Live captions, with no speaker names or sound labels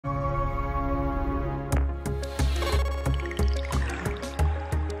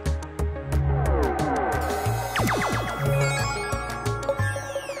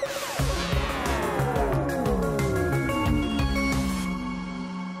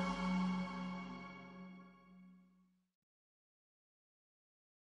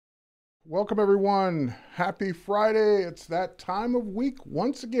Welcome everyone. Happy Friday. It's that time of week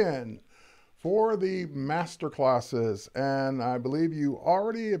once again for the masterclasses. And I believe you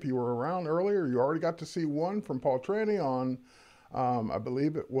already, if you were around earlier, you already got to see one from Paul Traney on, I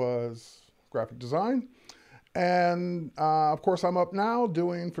believe it was graphic design. And of course, I'm up now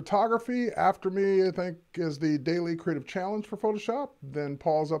doing photography. After me, I think, is the daily creative challenge for Photoshop. Then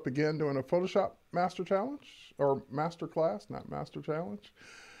Paul's up again doing a Photoshop master challenge or master class, not master challenge.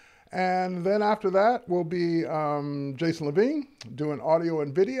 And then after that will be Jason Levine doing audio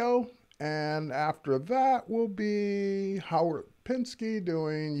and video. And after that will be Howard Pinsky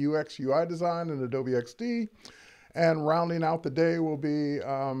doing UX UI design in Adobe XD. And rounding out the day will be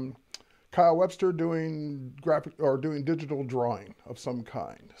Kyle Webster doing graphic or doing digital drawing of some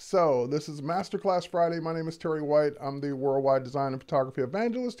kind. So this is Masterclass Friday. My name is Terry White. I'm the worldwide design and photography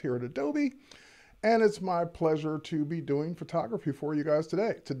evangelist here at Adobe. And it's my pleasure to be doing photography for you guys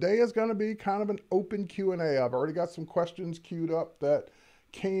today. Today is going to be kind of an open Q&A. I've already got some questions queued up that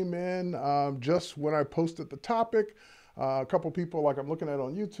came in just when I posted the topic. A couple people, like I'm looking at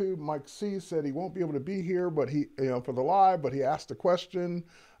on YouTube, Mike C said he won't be able to be here, but for the live, but he asked a question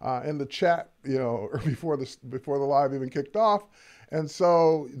in the chat, or before the live even kicked off. And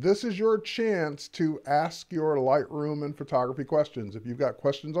so this is your chance to ask your Lightroom and photography questions. If you've got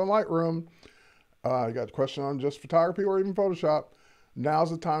questions on Lightroom, you got a question on just photography or even Photoshop, now's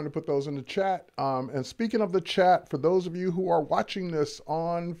the time to put those in the chat. And speaking of the chat, for those of you who are watching this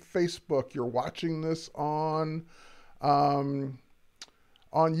on Facebook, you're watching this on YouTube,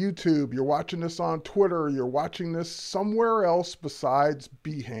 you're watching this on Twitter, you're watching this somewhere else besides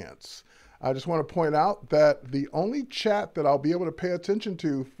Behance. I just want to point out that the only chat that I'll be able to pay attention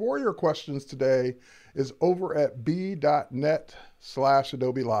to for your questions today is over at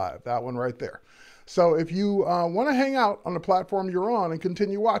b.net/Adobe Live, that one right there. So if you want to hang out on the platform you're on and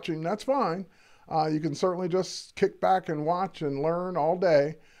continue watching, that's fine. You can certainly just kick back and watch and learn all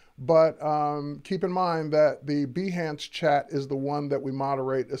day. But keep in mind that the Behance chat is the one that we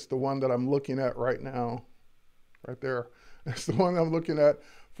moderate. It's the one that I'm looking at right now, right there. It's the one I'm looking at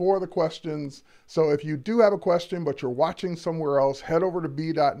for the questions. So if you do have a question, but you're watching somewhere else, head over to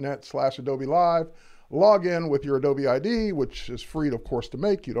b.net/Adobe Live. Log in with your Adobe ID, which is free, of course, to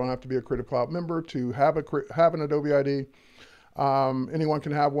make. You don't have to be a Creative Cloud member to have an Adobe ID. Anyone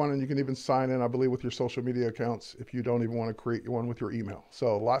can have one, and you can even sign in, I believe, with your social media accounts if you don't even want to create one with your email.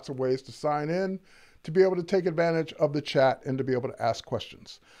 So lots of ways to sign in to be able to take advantage of the chat and to be able to ask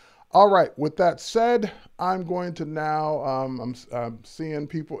questions. All right, with that said, I'm going to now, I'm seeing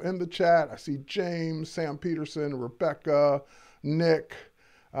people in the chat. I see James, Sam Peterson, Rebecca, Nick,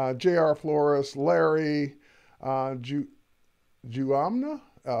 J.R. Flores, Larry, Juamna,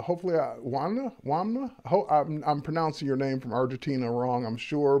 hopefully Wamna. I'm pronouncing your name from Argentina wrong, I'm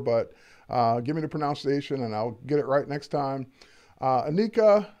sure, but give me the pronunciation and I'll get it right next time.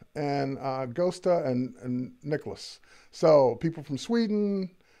 Anika and Gosta and Nicholas. So people from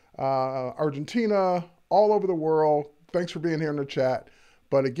Sweden, Argentina, all over the world, thanks for being here in the chat.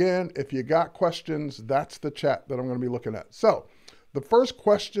 But again, if you got questions, that's the chat that I'm going to be looking at. So the first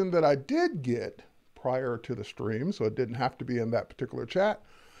question that I did get prior to the stream, so it didn't have to be in that particular chat,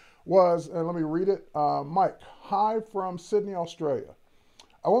 was, and let me read it, Mike, hi from Sydney, Australia.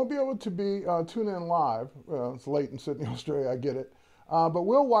 I won't be able to be tune in live. It's late in Sydney, Australia, I get it. But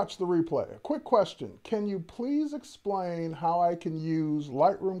we'll watch the replay. A quick question. Can you please explain how I can use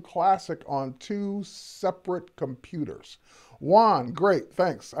Lightroom Classic on two separate computers? Juan, great,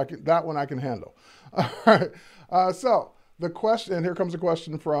 thanks. That one I can handle. All right, so the question, and here comes a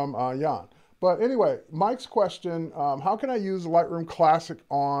question from Jan. But anyway, Mike's question, how can I use Lightroom Classic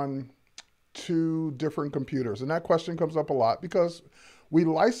on two different computers? And that question comes up a lot because we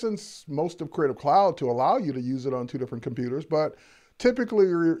license most of Creative Cloud to allow you to use it on two different computers, but typically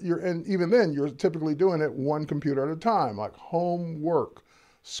and even then, you're typically doing it one computer at a time, like home, work,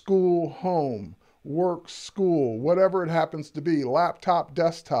 school, home, work, school, whatever it happens to be, laptop,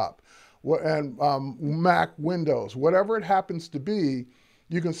 desktop, and Mac, Windows, whatever it happens to be,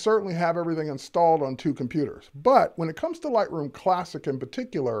 you can certainly have everything installed on two computers. But when it comes to Lightroom Classic in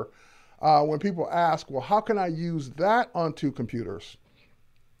particular, when people ask, well, how can I use that on two computers?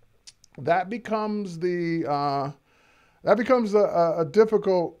 That becomes a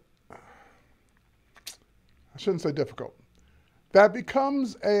difficult, I shouldn't say difficult. That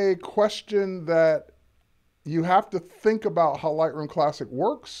becomes a question that you have to think about how Lightroom Classic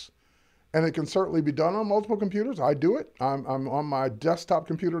works. And it can certainly be done on multiple computers. I do it. I'm on my desktop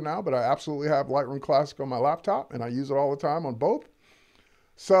computer now, but I absolutely have Lightroom Classic on my laptop, and I use it all the time on both.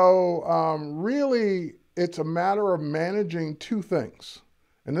 So really, it's a matter of managing two things.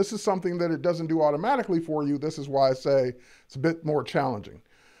 And this is something that it doesn't do automatically for you. This is why I say it's a bit more challenging.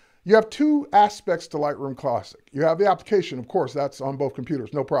 You have two aspects to Lightroom Classic. You have the application, of course, that's on both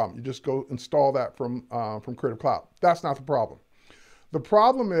computers, no problem. You just go install that from Creative Cloud. That's not the problem. The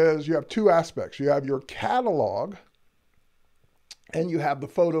problem is you have two aspects. You have your catalog and you have the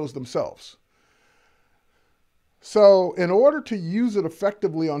photos themselves. So in order to use it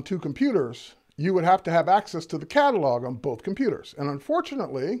effectively on two computers, you would have to have access to the catalog on both computers. And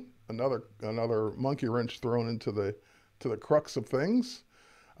unfortunately, another monkey wrench thrown into the crux of things,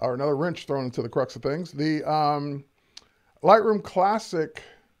 or another wrench thrown into the crux of things. The Lightroom Classic,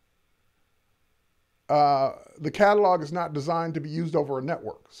 the catalog is not designed to be used over a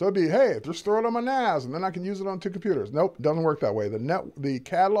network. So it'd be, hey, just throw it on my NAS and then I can use it on two computers. Nope, it doesn't work that way. The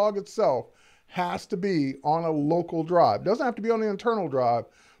catalog itself has to be on a local drive. It doesn't have to be on the internal drive,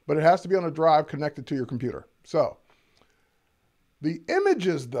 but it has to be on a drive connected to your computer. So the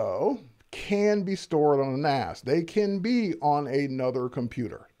images, though, can be stored on a NAS. They can be on another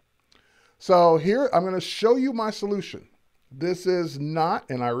computer. So here, I'm going to show you my solution. This is not,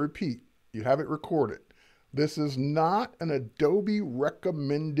 and I repeat, you have it recorded. This is not an Adobe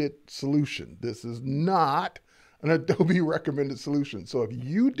recommended solution. This is not an Adobe recommended solution. So if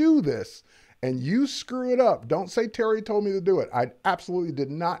you do this and you screw it up, don't say Terry told me to do it. I absolutely did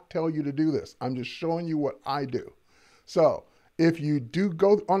not tell you to do this. I'm just showing you what I do. So if you do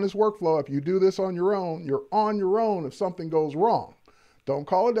go on this workflow, if you do this on your own, you're on your own if something goes wrong. Don't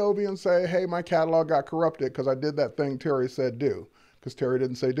call Adobe and say, hey, my catalog got corrupted because I did that thing Terry said do. Because Terry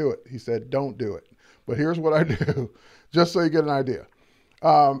didn't say do it. He said don't do it. But here's what I do, just so you get an idea.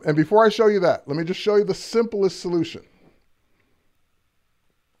 And before I show you that, let me just show you the simplest solution.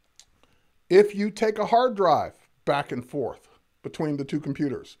 If you take a hard drive back and forth between the two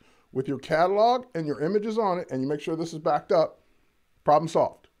computers with your catalog and your images on it, and you make sure this is backed up, problem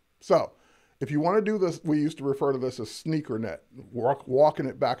solved. So if you want to do this, we used to refer to this as sneaker net, walking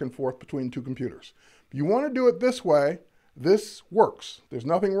it back and forth between two computers. If you want to do it this way, this works. There's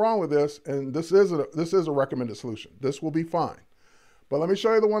nothing wrong with this, and this is a recommended solution. This will be fine. But let me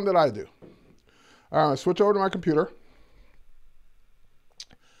show you the one that I do. All right, switch over to my computer.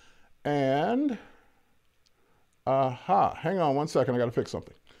 And, hang on one second, I gotta fix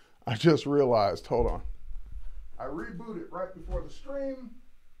something. I just realized, hold on. I rebooted right before the stream,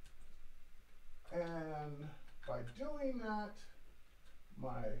 and by doing that,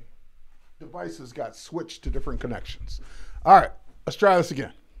 my devices got switched to different connections. All right, let's try this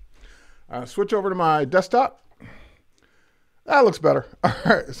again. Switch over to my desktop. That looks better. All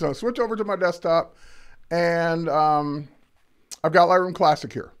right, so switch over to my desktop, and I've got Lightroom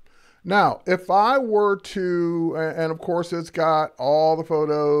Classic here. Now, if I were to, and of course it's got all the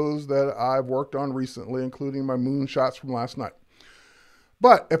photos that I've worked on recently, including my moonshots from last night.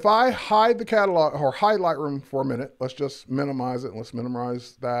 But if I hide the catalog or hide Lightroom for a minute, let's just minimize it and let's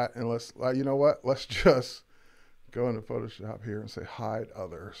minimize that. And let's, you know what? Let's just go into Photoshop here and say hide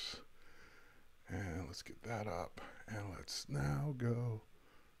others. And let's get that up. And let's now go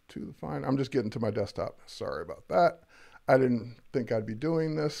to the find. I'm just getting to my desktop. Sorry about that. I didn't think I'd be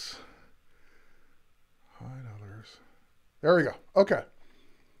doing this. Hide others. There we go. Okay.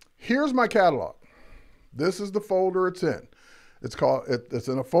 Here's my catalog. This is the folder it's in. It's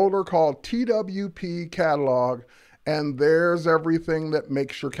in a folder called TWP Catalog, and there's everything that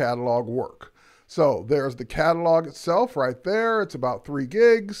makes your catalog work. So there's the catalog itself right there. It's about 3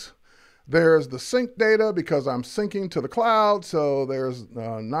 gigs. There's the sync data because I'm syncing to the cloud. So there's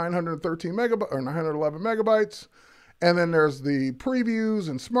 913 megabytes or 911 megabytes. And then there's the previews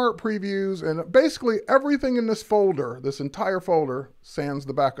and smart previews, and basically everything in this folder, this entire folder, sans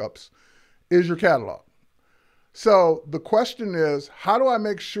the backups, is your catalog. So the question is, how do I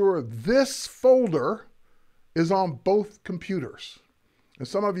make sure this folder is on both computers? And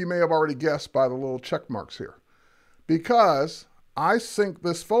some of you may have already guessed by the little check marks here. Because I sync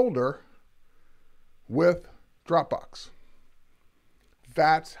this folder with Dropbox.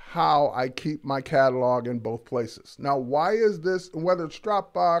 That's how I keep my catalog in both places. Now, why is this, whether it's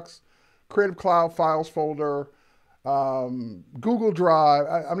Dropbox, Creative Cloud Files folder, Google Drive,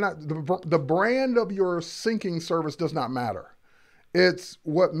 the brand of your syncing service does not matter. It's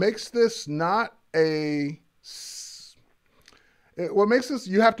what makes this not what makes this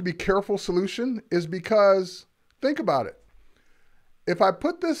you have to be careful solution is because, think about it. If I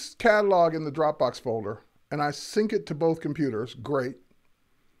put this catalog in the Dropbox folder and I sync it to both computers, great.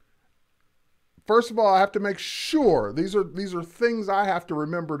 First of all, I have to make sure, these are things I have to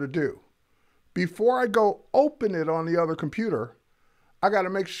remember to do. Before I go open it on the other computer, I got to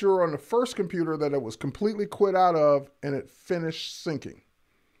make sure on the first computer that it was completely quit out of and it finished syncing.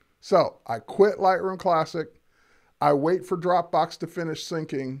 So I quit Lightroom Classic. I wait for Dropbox to finish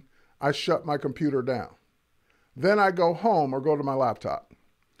syncing. I shut my computer down. Then I go home or go to my laptop.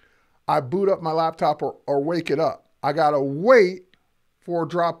 I boot up my laptop or wake it up. I gotta wait for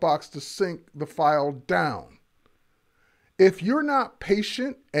Dropbox to sync the file down. If you're not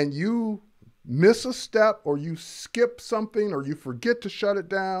patient and you miss a step or you skip something or you forget to shut it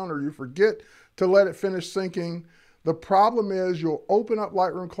down or you forget to let it finish syncing, the problem is you'll open up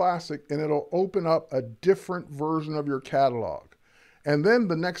Lightroom Classic and it'll open up a different version of your catalog. And then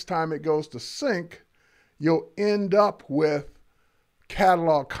the next time it goes to sync, you'll end up with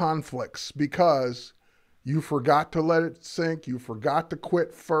catalog conflicts because you forgot to let it sync, you forgot to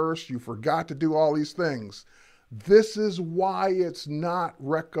quit first, you forgot to do all these things. This is why it's not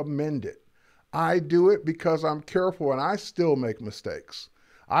recommended. I do it because I'm careful and I still make mistakes.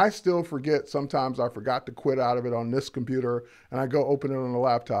 I still forget, sometimes I forgot to quit out of it on this computer and I go open it on the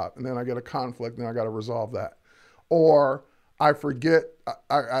laptop and then I get a conflict and I got to resolve that. Or I forget,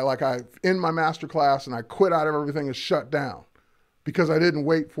 I in my Masterclass and I quit out of everything and shut down because I didn't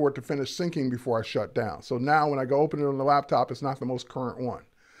wait for it to finish syncing before I shut down. So now when I go open it on the laptop, it's not the most current one.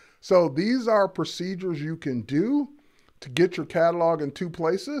 So these are procedures you can do to get your catalog in two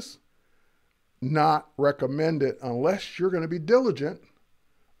places. Not recommended unless you're going to be diligent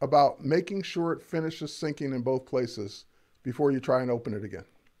about making sure it finishes syncing in both places before you try and open it again.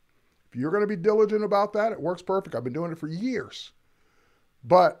 If you're going to be diligent about that, it works perfect. I've been doing it for years.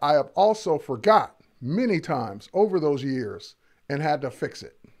 But I have also forgot many times over those years and had to fix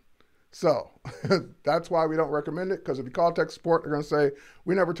it. So that's why we don't recommend it, because if you call tech support, they're going to say,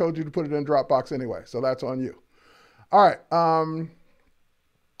 we never told you to put it in Dropbox anyway. So that's on you. All right.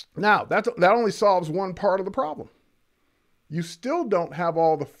 Now, that only solves one part of the problem. You still don't have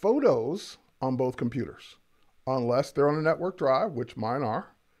all the photos on both computers, unless they're on a network drive, which mine are,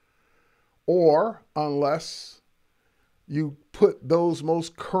 or unless you put those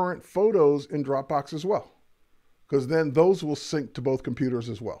most current photos in Dropbox as well, because then those will sync to both computers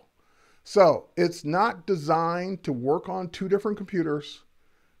as well. So it's not designed to work on two different computers.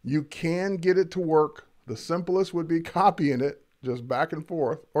 You can get it to work. The simplest would be copying it just back and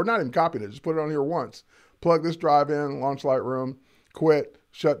forth, or not even copying it, just put it on here once. Plug this drive in, launch Lightroom, quit,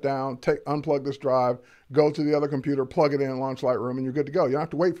 shut down, unplug this drive, go to the other computer, plug it in, launch Lightroom, and you're good to go. You don't have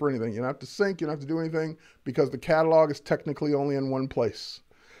to wait for anything. You don't have to sync. You don't have to do anything because the catalog is technically only in one place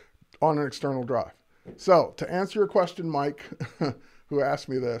on an external drive. So to answer your question, Mike, who asked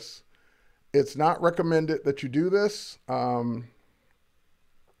me this, it's not recommended that you do this.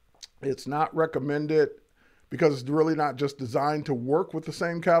 It's not recommended because it's really not just designed to work with the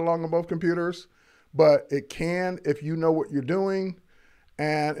same catalog on both computers, but it can if you know what you're doing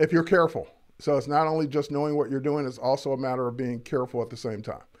and if you're careful. So it's not only just knowing what you're doing, it's also a matter of being careful at the same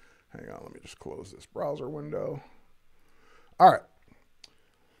time. Hang on, let me just close this browser window. All right.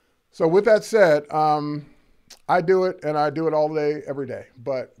 So with that said, I do it and I do it all day, every day,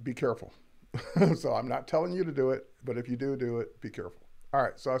 but be careful. So I'm not telling you to do it, but if you do it, be careful. All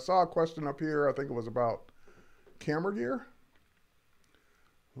right, so I saw a question up here. I think it was about camera gear.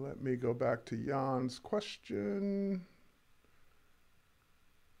 Let me go back to Jan's question.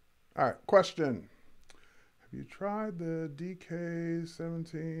 All right, question. Have you tried the DK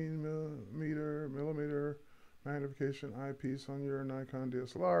 17 millimeter magnification eyepiece on your Nikon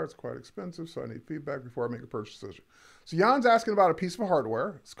DSLR? It's quite expensive, so I need feedback before I make a purchase decision. So Jan's asking about a piece of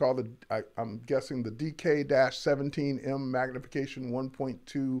hardware. It's called, I'm guessing, the DK-17M magnification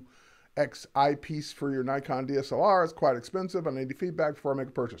 1.2x eyepiece for your Nikon DSLR. It's quite expensive. I need feedback before I make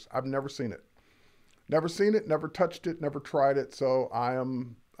a purchase. I've never seen it. Never seen it, never touched it, never tried it, so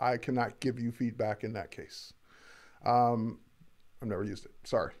I cannot give you feedback in that case. I've never used it.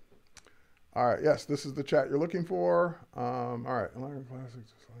 Sorry. All right, yes, this is the chat you're looking for. All right, Lightroom Classic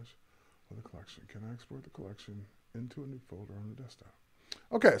for the collection. Can I export the collection into a new folder on the desktop?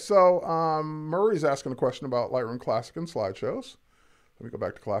 Okay, so Murray's asking a question about Lightroom Classic and slideshows. Let me go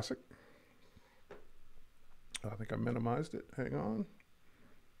back to Classic. I think I minimized it. Hang on.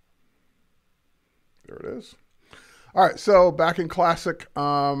 There it is. All right, so back in Classic,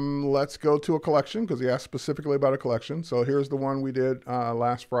 let's go to a collection because he asked specifically about a collection. So here's the one we did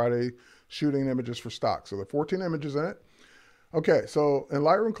last Friday, shooting images for stock. So there are 14 images in it. Okay, so in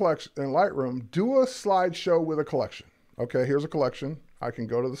Lightroom, do a slideshow with a collection. Okay, here's a collection. I can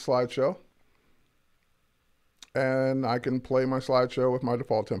go to the slideshow and I can play my slideshow with my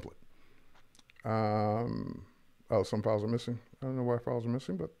default template. Oh, some files are missing. I don't know why files are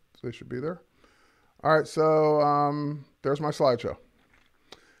missing, but they should be there. All right, so there's my slideshow.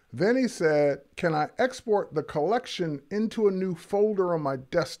 Then he said, can I export the collection into a new folder on my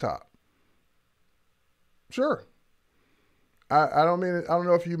desktop? Sure. I don't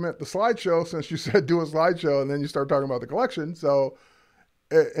know if you meant the slideshow, since you said do a slideshow and then you start talking about the collection. So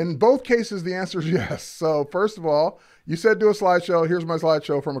in both cases, the answer is yes. So first of all, you said do a slideshow. Here's my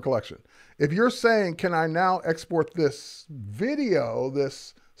slideshow from a collection. If you're saying, can I now export this video,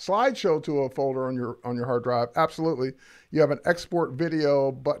 this slideshow to a folder on your hard drive? Absolutely. You have an export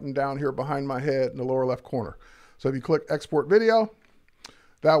video button down here behind my head in the lower left corner. So if you click export video,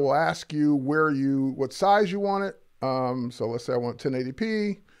 that will ask you what size you want it. So let's say I want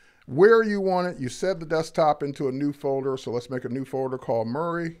 1080p, where you want it. You set the desktop into a new folder. So let's make a new folder called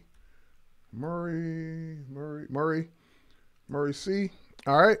Murray C.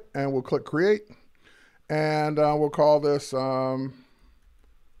 All right. And we'll click create, and we'll call this The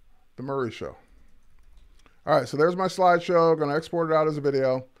Murray Show. All right. So there's my slideshow. Going to export it out as a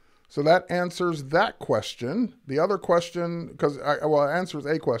video. So that answers that question. The other question, because it answers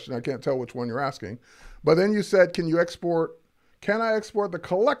a question. I can't tell which one you're asking. But then you said, can I export the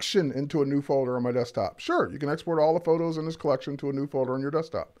collection into a new folder on my desktop? Sure, you can export all the photos in this collection to a new folder on your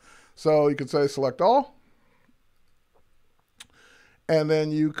desktop. So you could say select all. And then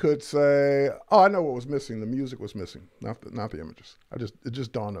you could say, oh, I know what was missing. The music was missing, not the images. It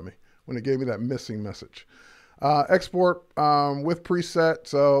just dawned on me when it gave me that missing message. Export with preset.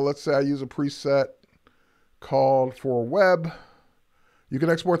 So let's say I use a preset called for web. You can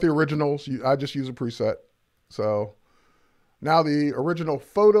export the originals. I just use a preset. So now the original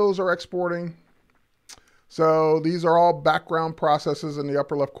photos are exporting. So these are all background processes in the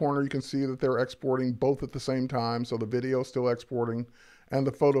upper left corner. You can see that they're exporting both at the same time. So the video is still exporting and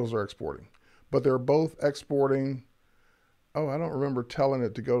the photos are exporting. But they're both exporting. Oh, I don't remember telling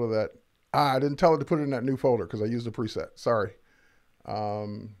it to go to that. I didn't tell it to put it in that new folder because I used a preset. Sorry.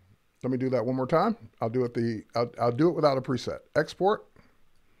 Let me do that one more time. I'll do it without a preset. Export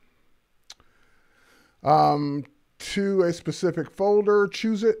to a specific folder.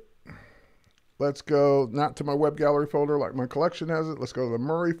 Choose it. Let's go not to my web gallery folder like my collection has it. Let's go to the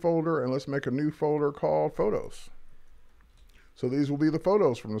Murray folder and let's make a new folder called photos. So these will be the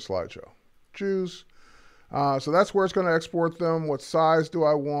photos from the slideshow. Choose. So that's where it's going to export them. What size do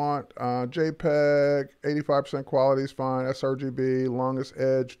I want? JPEG, 85% quality is fine. sRGB, longest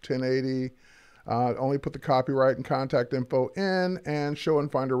edge, 1080. Only put the copyright and contact info in and show in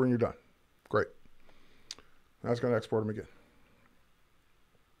Finder when you're done. Great. That's going to export them again.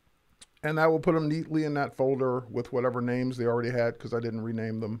 And that will put them neatly in that folder with whatever names they already had because I didn't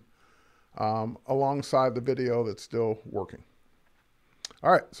rename them, alongside the video that's still working.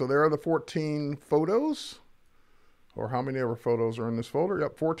 All right, so there are the 14 photos, or how many ever photos are in this folder.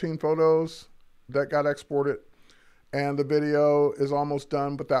 Yep, 14 photos that got exported. And the video is almost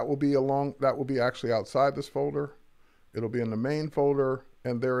done, but that will be actually outside this folder. It'll be in the main folder,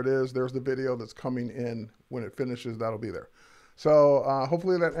 and there it is. There's the video that's coming in. When it finishes, that'll be there. So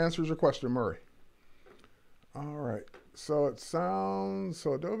hopefully that answers your question, Murray. All right. So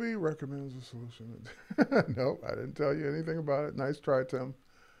Adobe recommends a solution. Nope, I didn't tell you anything about it. Nice try, Tim.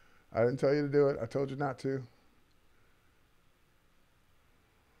 I didn't tell you to do it. I told you not to.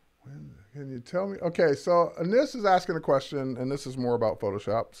 Can you tell me? Okay, so Anis is asking a question, and this is more about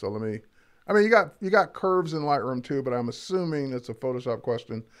Photoshop. So you got curves in Lightroom too, but I'm assuming it's a Photoshop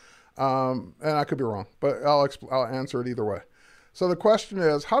question. And I could be wrong, but I'll answer it either way. So the question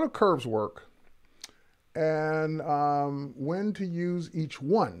is, how do curves work? And when to use each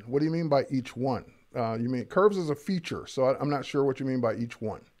one? What do you mean by each one? You mean curves is a feature, so I'm not sure what you mean by each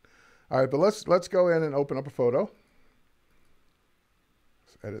one. All right, but let's go in and open up a photo.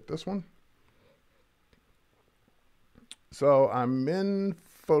 Let's edit this one. So I'm in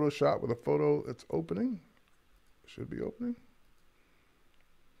Photoshop with a photo that's opening. Should be opening.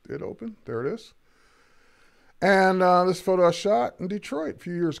 Did open. There it is. And this photo I shot in Detroit a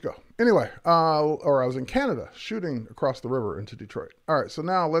few years ago. Anyway, or I was in Canada shooting across the river into Detroit. All right, so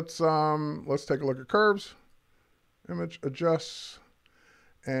now let's take a look at curves. Image adjusts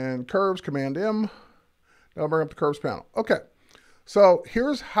and curves, Command M. That'll bring up the curves panel. Okay, so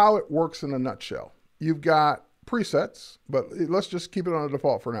here's how it works in a nutshell. You've got presets, but let's just keep it on a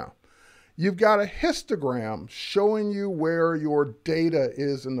default for now. You've got a histogram showing you where your data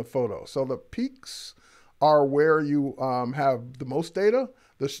is in the photo. So the peaks are where you have the most data.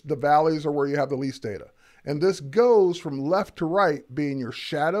 The valleys are where you have the least data. And this goes from left to right, being your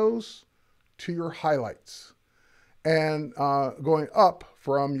shadows to your highlights, and going up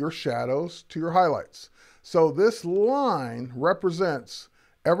from your shadows to your highlights. So this line represents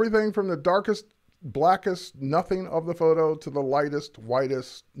everything from the darkest blackest nothing of the photo to the lightest,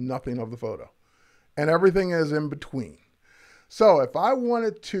 whitest nothing of the photo. And everything is in between. So if I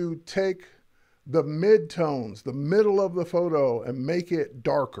wanted to take the mid-tones, the middle of the photo, and make it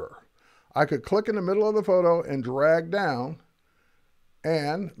darker, I could click in the middle of the photo and drag down,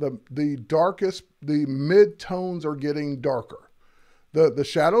 and the darkest, the mid-tones are getting darker. The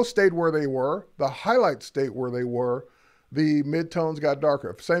shadows stayed where they were, the highlights stayed where they were, the mid-tones got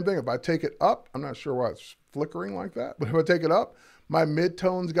darker. Same thing, if I take it up, I'm not sure why it's flickering like that, but if I take it up, my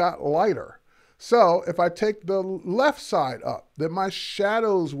mid-tones got lighter. So if I take the left side up, then my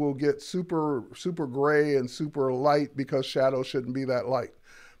shadows will get super gray and super light because shadows shouldn't be that light.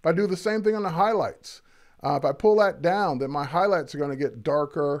 If I do the same thing on the highlights, if I pull that down, then my highlights are going to get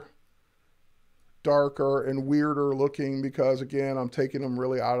darker and weirder looking because, again, I'm taking them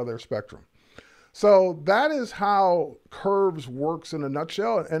really out of their spectrum. So that is how curves works in a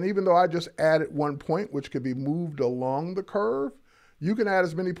nutshell. And even though I just added one point, which could be moved along the curve, you can add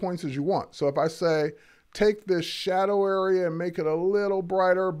as many points as you want. So if I say, take this shadow area and make it a little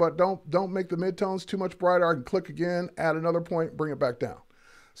brighter, but don't make the midtones too much brighter, I can click again, add another point, bring it back down.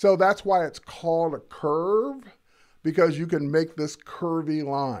 So that's why it's called a curve, because you can make this curvy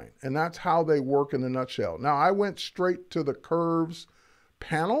line. And that's how they work in a nutshell. Now, I went straight to the curves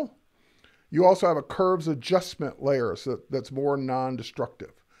panel. You also have a curves adjustment layer that's more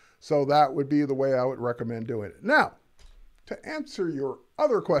non-destructive. So that would be the way I would recommend doing it. Now, to answer your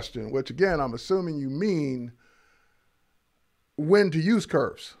other question, which again, I'm assuming you mean when to use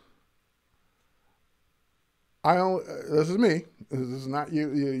curves. This is me. This is not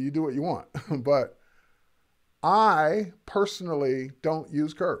you. You do what you want. But I personally don't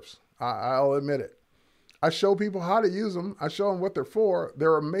use curves. I'll admit it. I show people how to use them. I show them what they're for.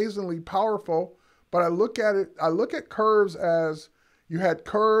 They're amazingly powerful, but I look at curves as you had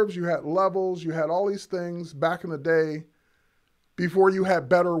curves, you had levels, you had all these things back in the day before you had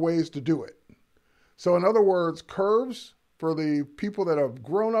better ways to do it. So in other words, curves, for the people that have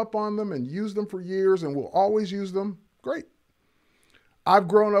grown up on them and used them for years and will always use them, great. I've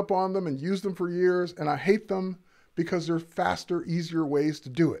grown up on them and used them for years, and I hate them because they're faster, easier ways to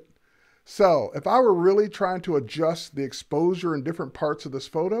do it. So if I were really trying to adjust the exposure in different parts of this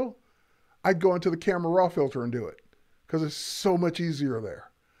photo, I'd go into the camera raw filter and do it because it's so much easier there.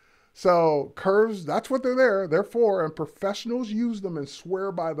 So curves, that's what they're for, and professionals use them and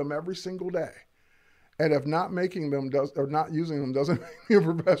swear by them every single day. And if not making them or not using them doesn't make me a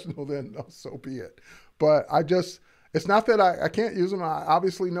professional, then so be it. But it's not that I can't use them. I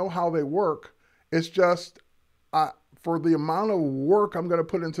obviously know how they work. It's just for the amount of work I'm going to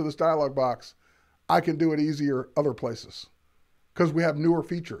put into this dialog box, I can do it easier other places because we have newer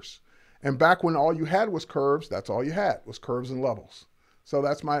features. And back when all you had was curves, that's all you had was curves and levels. So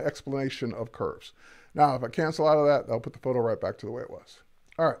that's my explanation of curves. Now, if I cancel out of that, I'll put the photo right back to the way it was.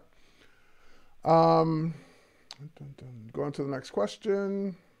 All right. Going to the next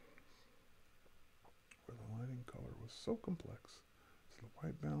question. Where the lighting color was so complex, so the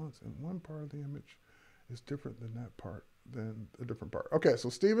white balance in one part of the image is different than that part, than a different part. Okay, so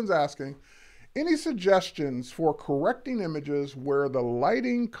Steven's asking, any suggestions for correcting images where the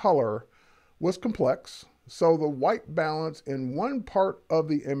lighting color was complex, so the white balance in one part of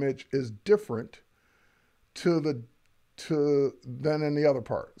the image is different than in the other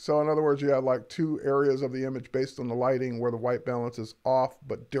part. So in other words, you have like two areas of the image based on the lighting where the white balance is off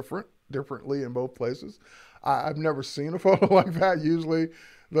but differently in both places. I've never seen a photo like that. Usually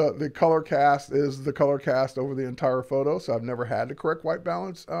the color cast is the color cast over the entire photo. So I've never had to correct white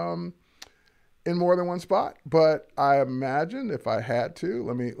balance in more than one spot. But I imagine if I had to,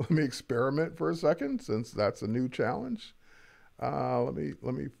 let me experiment for a second, since that's a new challenge. Let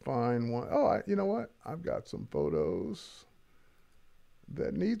me find one. Oh, you know what? I've got some photos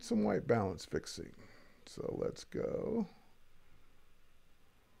that need some white balance fixing. So let's go.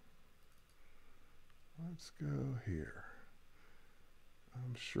 Let's go here.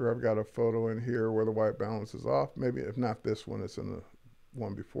 I'm sure I've got a photo in here where the white balance is off. Maybe if not this one, it's in the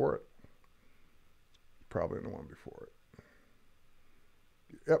one before it. Probably in the one before it.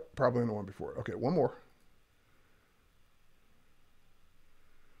 Yep, probably in the one before it. Okay, one more.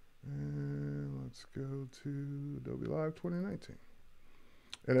 And let's go to Adobe Live 2019.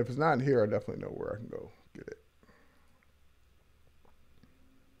 And if it's not in here, I definitely know where I can go get it.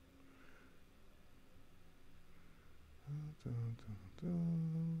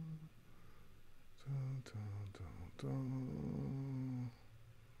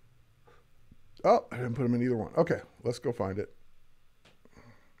 Oh, I didn't put them in either one. Okay, let's go find it.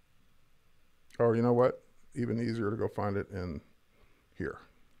 Or you know what? Even easier to go find it in here.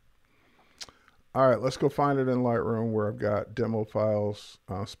 All right, let's go find it in Lightroom where I've got demo files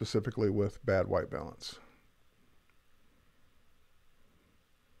specifically with bad white balance.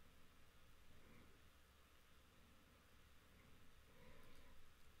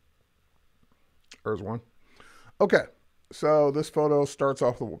 There's one. Okay, so this photo starts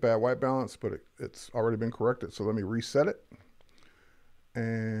off with bad white balance, but it's already been corrected. So let me reset it.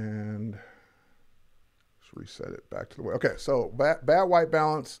 And let's reset it back to the way. Okay, so bad white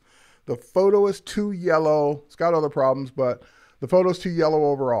balance. The photo is too yellow. It's got other problems, but the photo's too yellow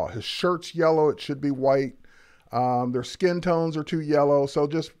overall. His shirt's yellow. It should be white. Their skin tones are too yellow. So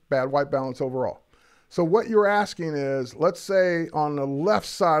just bad white balance overall. So what you're asking is, let's say on the left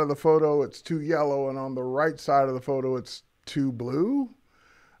side of the photo, it's too yellow, and on the right side of the photo, it's too blue.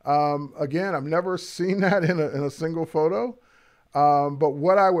 Again, I've never seen that in a single photo. But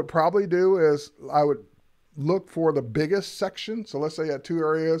what I would probably do is I would look for the biggest section. So let's say you had two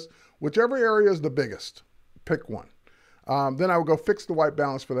areas. Whichever area is the biggest, pick one. Then I would go fix the white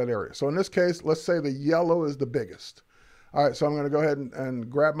balance for that area. So in this case, let's say the yellow is the biggest. All right, so I'm going to go ahead and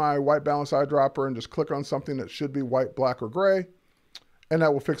grab my white balance eyedropper and just click on something that should be white, black, or gray, and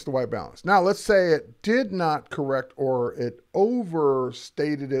that will fix the white balance. Now, let's say it did not correct or it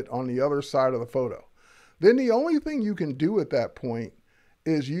overstated it on the other side of the photo. Then the only thing you can do at that point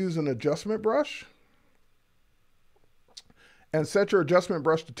is use an adjustment brush and set your adjustment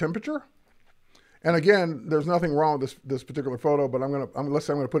brush to temperature. And again, there's nothing wrong with this particular photo, but let's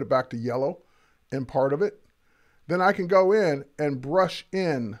say I'm gonna put it back to yellow in part of it. Then I can go in and brush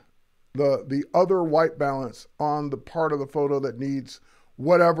in the other white balance on the part of the photo that needs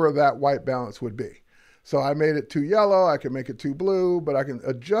whatever that white balance would be. So I made it too yellow, I can make it too blue, but I can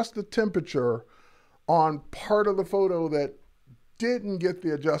adjust the temperature on part of the photo that didn't get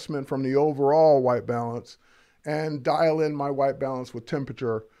the adjustment from the overall white balance and dial in my white balance with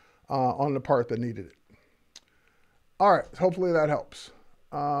temperature on the part that needed it. All right, hopefully that helps.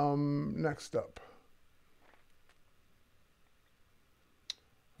 Next up.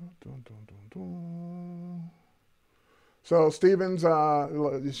 So Steven's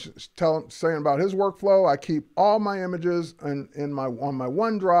saying about his workflow. I keep all my images on my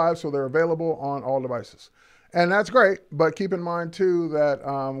OneDrive, so they're available on all devices. And that's great, but keep in mind too that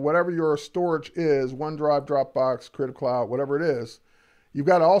whatever your storage is, OneDrive, Dropbox, Creative Cloud, whatever it is, you've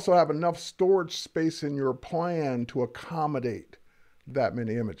got to also have enough storage space in your plan to accommodate that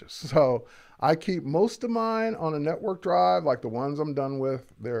many images. So I keep most of mine on a network drive, like the ones I'm done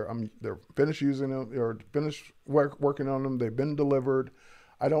with. They're finished using them or finished working on them. They've been delivered.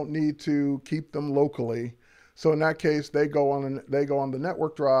 I don't need to keep them locally. So in that case, they go on the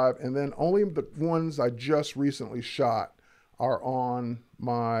network drive, and then only the ones I just recently shot are on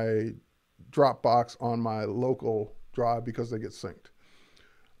my Dropbox on my local drive because they get synced.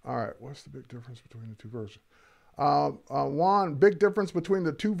 All right, what's the big difference between the two versions? Juan, big difference between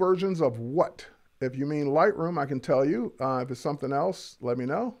the two versions of what? If you mean Lightroom, I can tell you. If it's something else, let me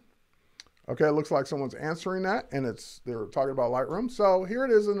know. Okay, it looks like someone's answering that, and they're talking about Lightroom. So here it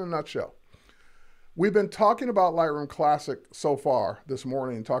is in a nutshell. We've been talking about Lightroom Classic so far this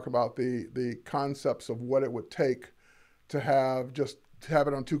morning, talk about the concepts of what it would take to have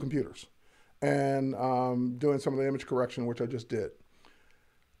it on two computers, and doing some of the image correction, which I just did.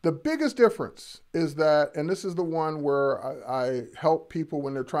 The biggest difference is that, and this is the one where I help people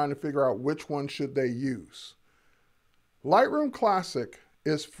when they're trying to figure out which one should they use. Lightroom Classic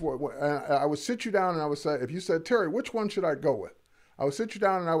is for, I would sit you down and I would say, if you said, Terry, which one should I go with? I would sit you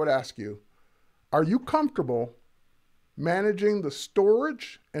down and I would ask you, are you comfortable managing the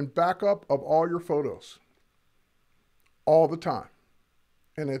storage and backup of all your photos all the time?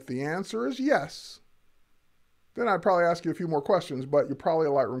 And if the answer is yes, then I'd probably ask you a few more questions, but you're probably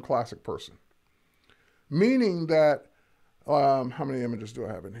a Lightroom Classic person. Meaning that, how many images do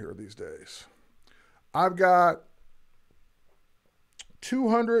I have in here these days? I've got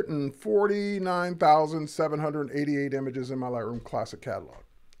 249,788 images in my Lightroom Classic catalog.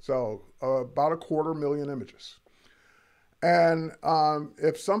 So about 250,000 images. And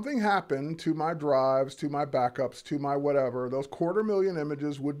if something happened to my drives, to my backups, to my whatever, those 250,000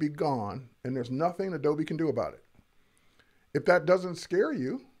 images would be gone, and there's nothing Adobe can do about it. If that doesn't scare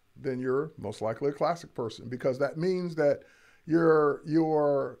you, then you're most likely a Classic person, because that means that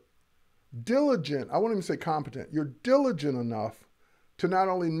you're diligent. I won't even say competent. You're diligent enough to not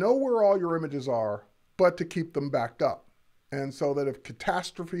only know where all your images are, but to keep them backed up. And so that if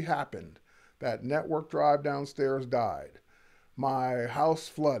catastrophe happened, that network drive downstairs died, my house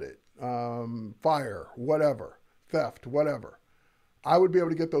flooded, fire, whatever, theft, whatever, I would be able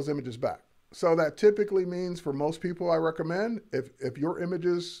to get those images back. So that typically means for most people I recommend, if your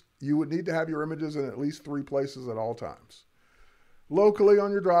images you would need to have your images in at least 3 places at all times. Locally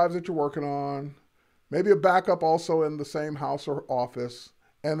on your drives that you're working on, maybe a backup also in the same house or office,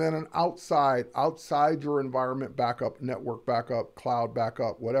 and then an outside your environment backup, network backup, cloud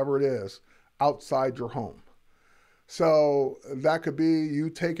backup, whatever it is, outside your home. So that could be you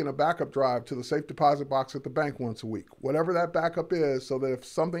taking a backup drive to the safe deposit box at the bank once a week, whatever that backup is, so that if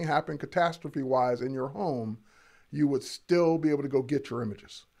something happened catastrophe-wise in your home, you would still be able to go get your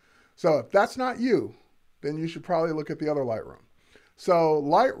images. So if that's not you, then you should probably look at the other Lightroom. So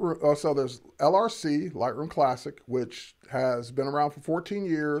Lightroom, so there's LRC, Lightroom Classic, which has been around for 14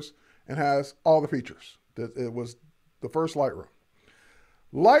 years and has all the features. It was the first Lightroom.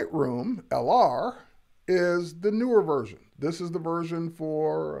 Lightroom, LR, is the newer version. This is the version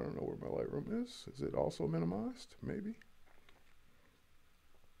for, I don't know where my Lightroom is. Is it also minimized? Maybe.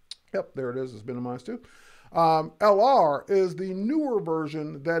 Yep, there it is. It's minimized too. LR is the newer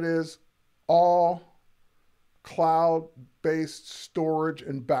version that is all cloud-based storage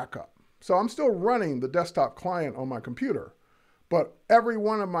and backup. So I'm still running the desktop client on my computer, but every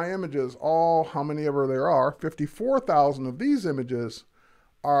one of my images, all how many ever there are, 54,000 of these images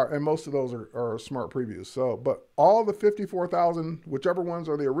are, and most of those are smart previews. So, but all the 54,000, whichever ones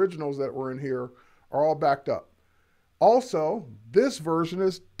are the originals that were in here, are all backed up. Also, this version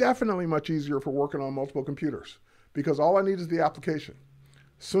is definitely much easier for working on multiple computers because all I need is the application.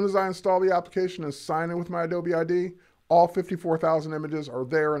 As soon as I install the application and sign in with my Adobe ID, all 54,000 images are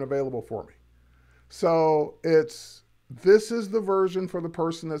there and available for me. So this is the version for the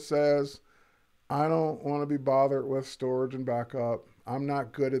person that says, I don't want to be bothered with storage and backup. I'm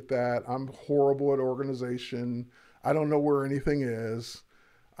not good at that. I'm horrible at organization. I don't know where anything is.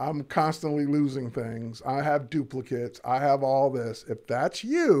 I'm constantly losing things. I have duplicates. I have all this. If that's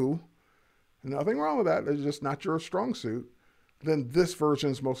you, nothing wrong with that. It's just not your strong suit. Then this version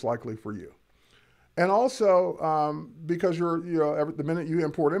is most likely for you. And also, because the minute you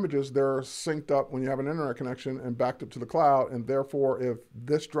import images, they're synced up when you have an internet connection and backed up to the cloud. And therefore, if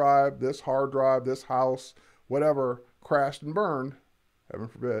this drive, this hard drive, this house, whatever, crashed and burned, heaven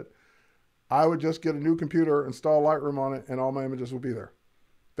forbid, I would just get a new computer, install Lightroom on it, and all my images will be there.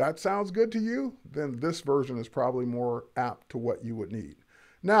 That sounds good to you? Then this version is probably more apt to what you would need.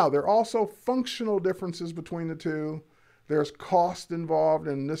 Now, there are also functional differences between the two. There's cost involved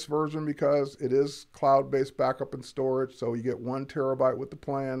in this version because it is cloud-based backup and storage. So you get 1 terabyte with the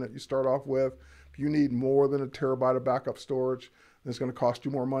plan that you start off with. If you need more than 1 terabyte of backup storage, then it's going to cost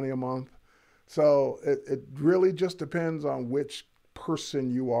you more money a month. So it really just depends on which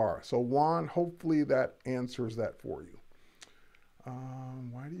person you are. So Juan, hopefully that answers that for you.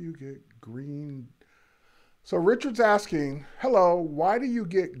 Why do you get green? So Richard's asking, hello, why do you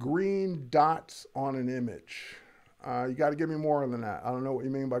get green dots on an image? You got to give me more than that. I don't know what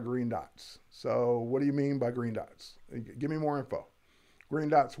you mean by green dots. So what do you mean by green dots? Give me more info. Green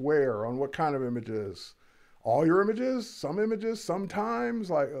dots where? On what kind of images? All your images? Some images?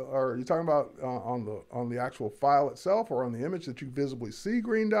 Sometimes? Like, are you talking about on the actual file itself or on the image that you visibly see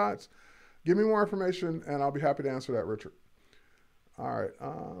green dots? Give me more information and I'll be happy to answer that, Richard. All right.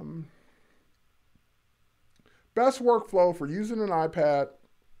 Best workflow for using an iPad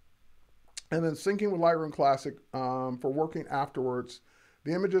and then syncing with Lightroom Classic for working afterwards.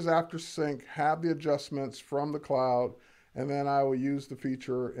 The images after sync have the adjustments from the cloud, and then I will use the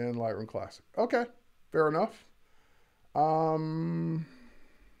feature in Lightroom Classic. Okay, fair enough. I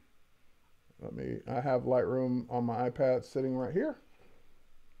have Lightroom on my iPad sitting right here.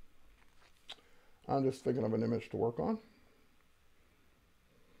 I'm just thinking of an image to work on.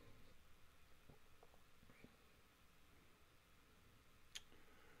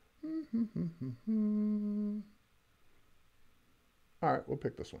 All right, we'll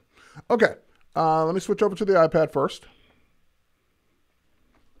pick this one. Okay, let me switch over to the iPad first.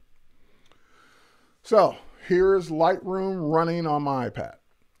 So here's Lightroom running on my iPad,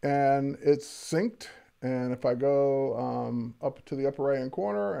 and it's synced. And if I go up to the upper right-hand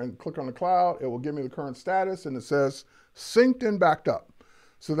corner and click on the cloud, it will give me the current status, and it says synced and backed up.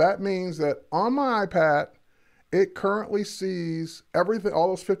 So that means that on my iPad, it currently sees everything, all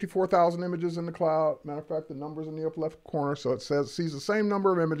those 54,000 images in the cloud. Matter of fact, the number's in the upper left corner, so it sees the same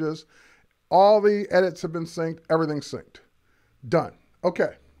number of images. All the edits have been synced, everything's synced. Done.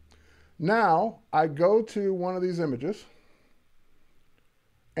 Okay. Now, I go to one of these images,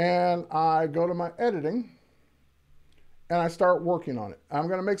 and I go to my editing, and I start working on it. I'm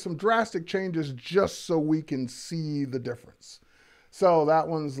going to make some drastic changes just so we can see the difference. So that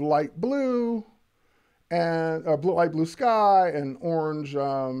one's light blue, and light blue sky, and orange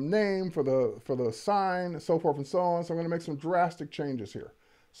name for the sign, and so forth and so on. So I'm going to make some drastic changes here.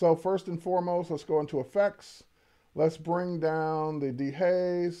 So first and foremost, let's go into effects. Let's bring down the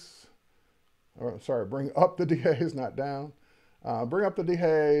dehaze, or sorry, bring up the dehaze, not down. Bring up the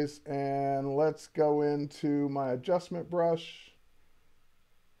dehaze, and let's go into my adjustment brush.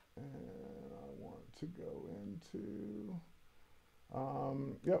 And I want to go into,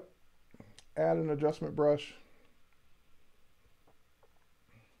 yep, add an adjustment brush.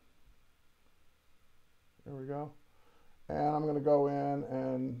 There we go. And I'm going to go in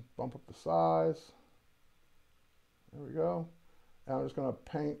and bump up the size. There we go. And I'm just going to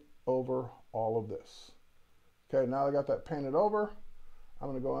paint over all of this. Okay, now I got that painted over. I'm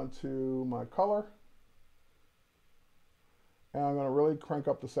going to go into my color. And I'm going to really crank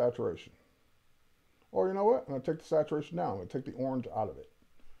up the saturation. Or you know what? I'm going to take the saturation down. I'm going to take the orange out of it.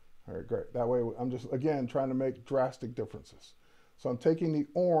 All right, great. That way I'm just, again, trying to make drastic differences. So I'm taking the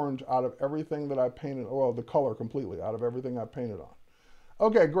orange out of everything that I painted, well, the color completely out of everything I painted on.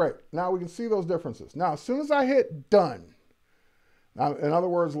 Okay, great. Now we can see those differences. Now, as soon as I hit done, now, in other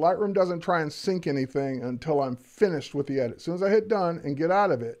words, Lightroom doesn't try and sync anything until I'm finished with the edit. As soon as I hit done and get out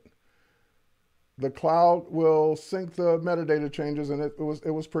of it, the cloud will sync the metadata changes, and it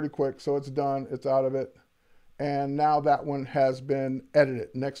was pretty quick. So it's done, it's out of it. And now that one has been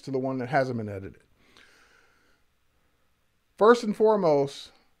edited next to the one that hasn't been edited. First and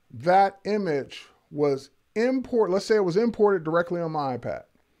foremost, that image was imported, let's say it was imported directly on my iPad.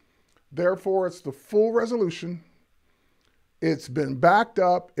 Therefore, it's the full resolution. It's been backed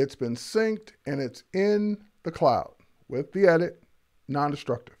up, it's been synced, and it's in the cloud with the edit,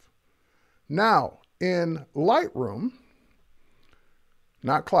 non-destructive. Now, in Lightroom,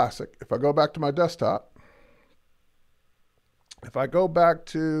 not Classic, if I go back to my desktop, if I go back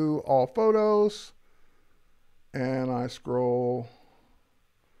to all photos, and I scroll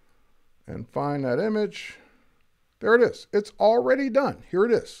and find that image, there it is. It's already done. Here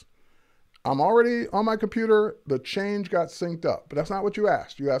it is. I'm already on my computer. The change got synced up, but that's not what you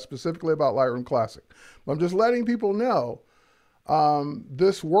asked. You asked specifically about Lightroom Classic. But I'm just letting people know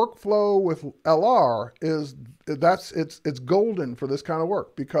this workflow with LR it's golden for this kind of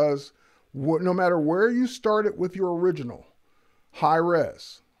work, because no matter where you start it with your original, high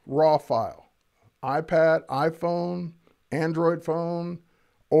res, raw file, iPad, iPhone, Android phone,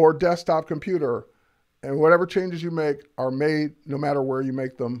 or desktop computer, and whatever changes you make are made no matter where you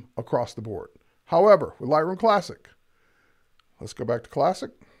make them across the board. However, with Lightroom Classic, let's go back to Classic.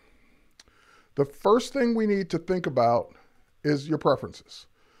 The first thing we need to think about is your preferences.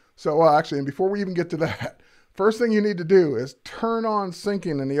 So, well, actually, and before we even get to that, first thing you need to do is turn on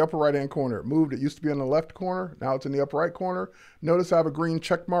syncing in the upper right-hand corner. It moved. It used to be in the left corner. Now it's in the upper right corner. Notice I have a green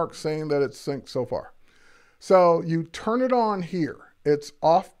check mark saying that it's synced so far. So you turn it on here. It's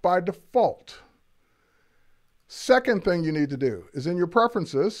off by default. Second thing you need to do is in your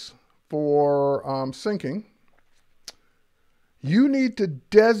preferences for syncing, you need to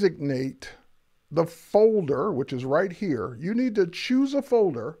designate the folder, which is right here. You need to choose a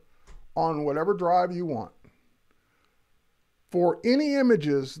folder on whatever drive you want for any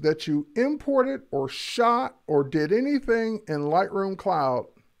images that you imported or shot or did anything in Lightroom Cloud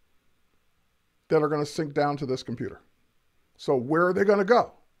that are going to sync down to this computer. So where are they going to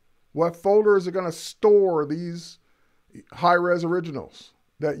go? What folder is it going to store these high-res originals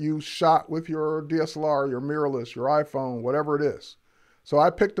that you shot with your DSLR, your mirrorless, your iPhone, whatever it is? So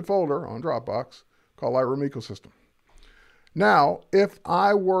I picked a folder on Dropbox called Lightroom Ecosystem. Now, if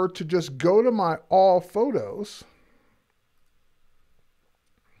I were to just go to my all photos,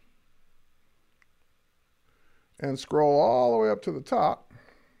 and scroll all the way up to the top,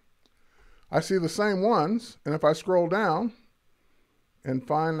 I see the same ones. And if I scroll down and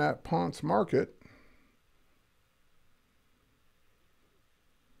find that Ponce Market,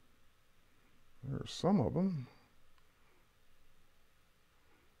 there are some of them.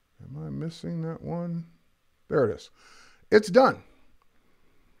 Am I missing that one? There it is. It's done.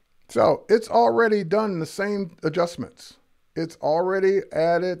 So it's already done the same adjustments. It's already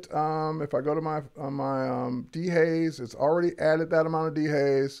added, if I go to my dehaze, it's already added that amount of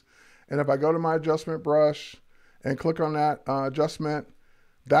dehaze. And if I go to my adjustment brush and click on that adjustment,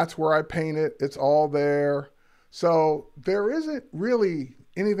 that's where I paint it. It's all there. So there isn't really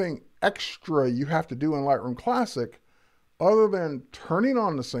anything extra you have to do in Lightroom Classic other than turning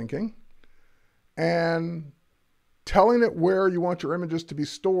on the syncing and telling it where you want your images to be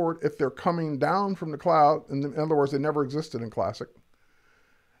stored if they're coming down from the cloud. In other words, they never existed in Classic.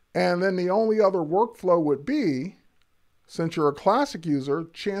 And then the only other workflow would be, since you're a Classic user,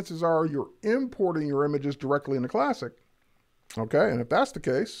 chances are you're importing your images directly into Classic. Okay, and if that's the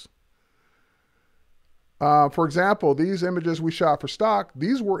case, For example, these images we shot for stock,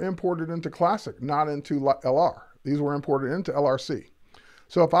 these were imported into Classic, not into LR. These were imported into LRC.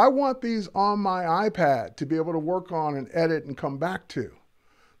 So if I want these on my iPad to be able to work on and edit and come back to,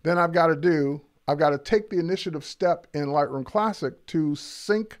 then I've got to take the initiative step in Lightroom Classic to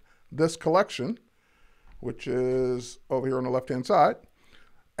sync this collection, which is over here on the left-hand side.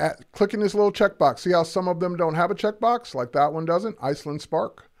 Clicking this little checkbox. See how some of them don't have a checkbox, like that one doesn't, Iceland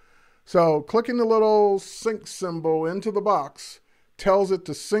Spark. So clicking the little sync symbol into the box tells it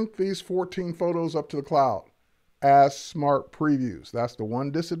to sync these 14 photos up to the cloud as smart previews. That's the one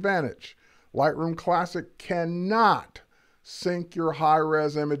disadvantage. Lightroom Classic cannot sync your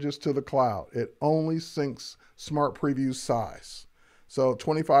high-res images to the cloud. It only syncs smart preview size. So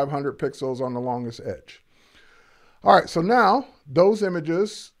 2,500 pixels on the longest edge. All right, so now those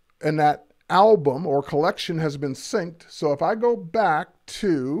images and that album or collection has been synced. So if I go back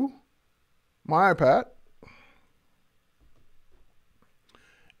to my iPad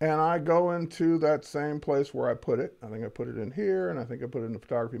and I go into that same place where I put it, I think I put it in here, and I think I put it in the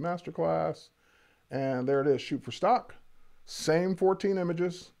Photography Masterclass, and there it is, shoot for stock. Same 14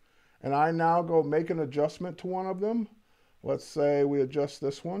 images, and I now go make an adjustment to one of them. Let's say we adjust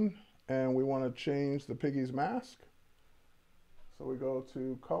this one, and we want to change the piggy's mask. So we go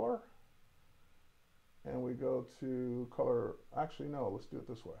to color, and we go to color. Actually, no, let's do it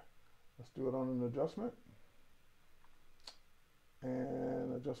this way. Let's do it on an adjustment,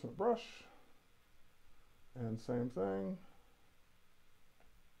 and adjustment brush, and same thing.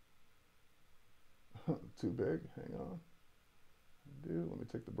 Too big, hang on. Let me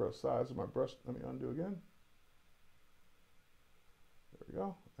take the brush size of my brush, let me undo again. There we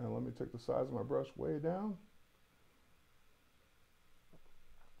go. And let me take the size of my brush way down.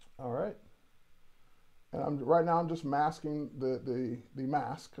 All right. And right now I'm just masking the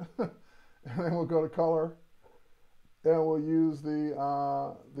mask. And then we'll go to color. And we'll use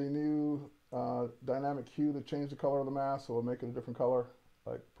the new dynamic hue to change the color of the mask. So we'll make it a different color,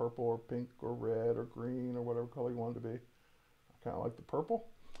 like purple or pink or red or green or whatever color you want it to be. Kind of like the purple.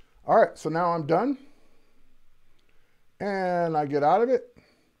 All right, so now I'm done. And I get out of it.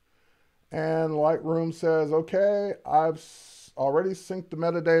 And Lightroom says, okay, I've already synced the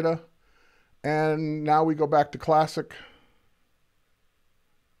metadata. And now we go back to Classic.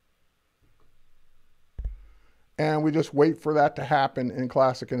 And we just wait for that to happen in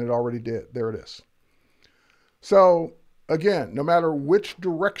Classic, and it already did. There it is. So again, no matter which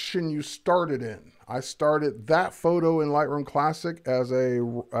direction you started in, I started that photo in Lightroom Classic as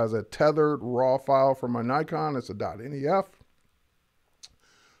a tethered raw file from my Nikon. It's a .nef.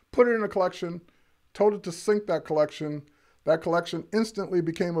 Put it in a collection, told it to sync that collection. That collection instantly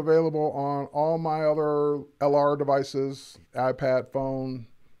became available on all my other LR devices, iPad, phone,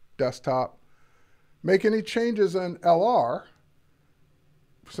 desktop. Make any changes in LR,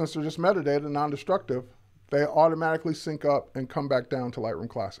 since they're just metadata, non-destructive, they automatically sync up and come back down to Lightroom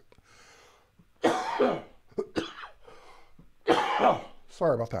Classic.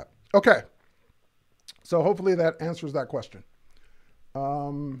 Sorry about that. Okay. So hopefully that answers that question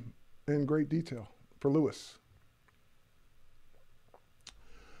in great detail for Lewis.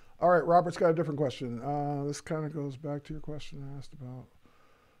 All right, Robert's got a different question. This kind of goes back to your question I asked about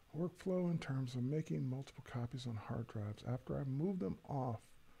workflow in terms of making multiple copies on hard drives after I move them off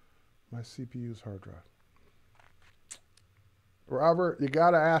my CPU's hard drive. Robert, you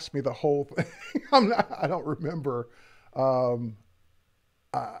got to ask me the whole thing. I don't remember. So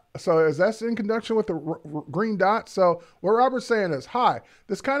is that in conjunction with the green dot? So what Robert's saying is, hi,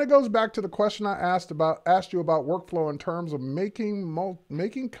 this kind of goes back to the question I asked you about workflow in terms of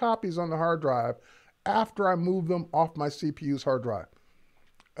making copies on the hard drive after I move them off my CPU's hard drive.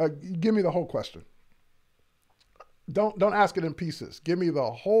 Give me the whole question. Don't ask it in pieces. Give me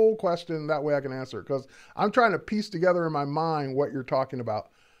the whole question. That way I can answer it, because I'm trying to piece together in my mind what you're talking about.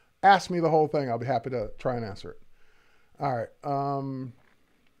 Ask me the whole thing. I'll be happy to try and answer it. All right.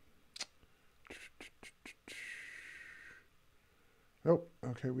 Nope.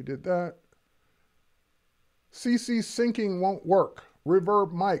 Okay, we did that. CC syncing won't work.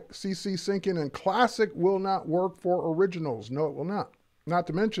 Reverb mic, CC syncing in Classic will not work for originals. No, it will not. Not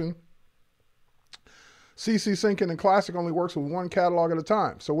to mention, CC syncing in Classic only works with one catalog at a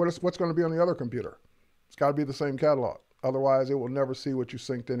time. So what's going to be on the other computer? It's got to be the same catalog. Otherwise, it will never see what you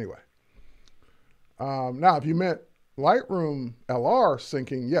synced anyway. Now, if you meant Lightroom LR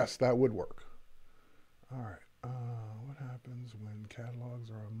syncing, yes, that would work. All right. What happens when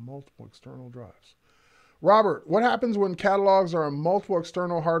catalogs are on multiple external drives? Robert, what happens when catalogs are on multiple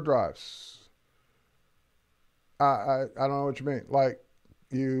external hard drives? I don't know what you mean. Like,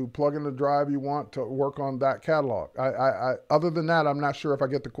 You plug in the drive you want to work on that catalog. Other than that, I'm not sure if I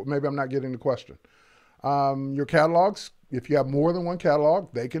get maybe I'm not getting the question. Your catalogs, if you have more than one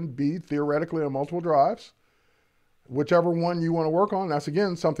catalog, they can be theoretically on multiple drives. Whichever one you want to work on, that's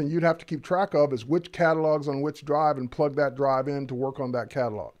again something you'd have to keep track of, is which catalog's on which drive and plug that drive in to work on that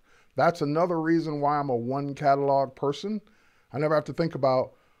catalog. That's another reason why I'm a one catalog person. I never have to think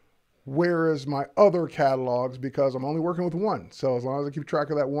about where is my other catalogs, because I'm only working with one. So as long as I keep track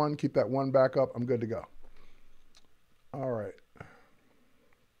of that one, keep that one back up, I'm good to go. All right.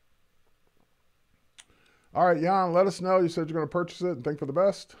 All right, Jan, let us know. You said you're going to purchase it and think for the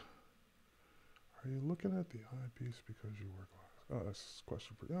best. Are you looking at the eyepiece because you work on it? Oh, that's a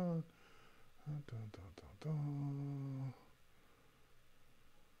question for Jan.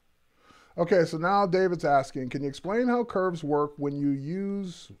 Okay, so now David's asking, can you explain how curves work when you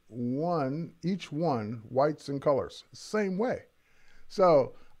use each one, whites and colors? Same way.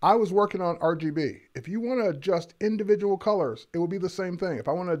 So I was working on RGB. If you want to adjust individual colors, it will be the same thing. If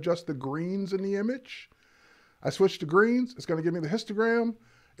I want to adjust the greens in the image, I switch to greens. It's going to give me the histogram.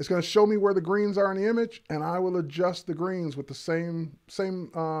 It's going to show me where the greens are in the image, and I will adjust the greens with the same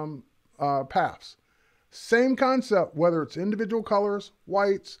paths. Same concept, whether it's individual colors,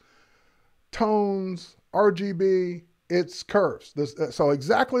 whites, tones, RGB, it's curves. So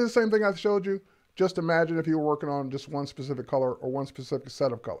exactly the same thing I showed you. Just imagine if you were working on just one specific color or one specific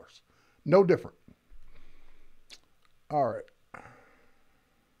set of colors. No different. All right.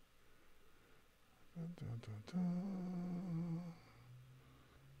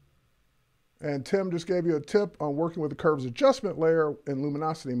 And Tim just gave you a tip on working with the curves adjustment layer in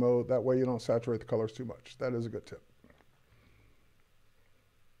luminosity mode. That way you don't saturate the colors too much. That is a good tip.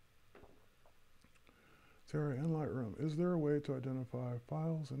 Terry, in Lightroom, is there a way to identify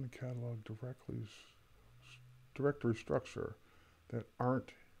files in the catalog directory structure that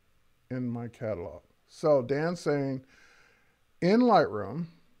aren't in my catalog? So Dan's saying, in Lightroom,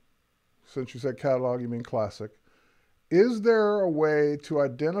 since you said catalog, you mean classic, is there a way to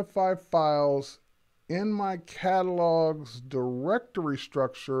identify files in my catalog's directory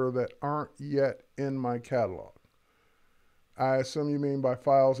structure that aren't yet in my catalog? I assume you mean by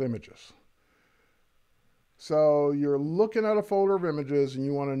files, images. So you're looking at a folder of images and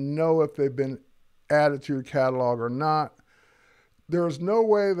you want to know if they've been added to your catalog or not. There's no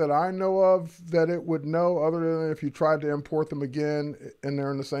way that I know of that it would know, other than if you tried to import them again and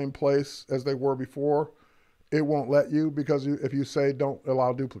they're in the same place as they were before. It won't let you, because if you say don't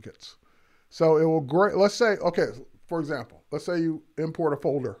allow duplicates. So it will let's say, okay, for example, let's say you import a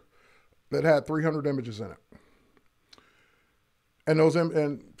folder that had 300 images in it. And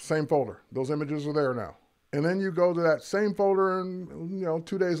and same folder, those images are there now. And then you go to that same folder and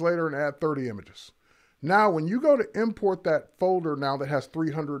 2 days later and add 30 images. Now, when you go to import that folder now that has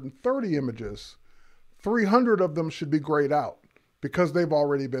 330 images, 300 of them should be grayed out because they've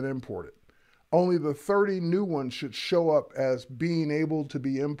already been imported. Only the 30 new ones should show up as being able to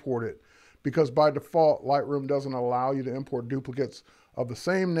be imported, because by default, Lightroom doesn't allow you to import duplicates of the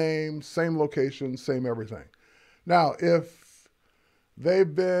same name, same location, same everything. Now, if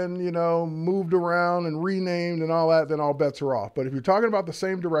they've been, moved around and renamed and all that, then all bets are off. But if you're talking about the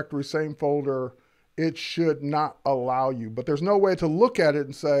same directory, same folder, it should not allow you. But there's no way to look at it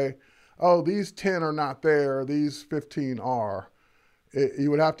and say, oh, these 10 are not there, these 15 are.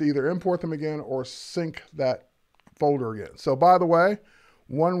 You would have to either import them again or sync that folder again. So by the way,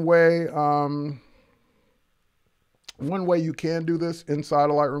 one way you can do this inside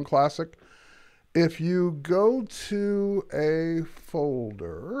of Lightroom Classic, if you go to a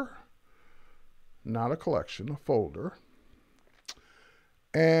folder, not a collection, a folder,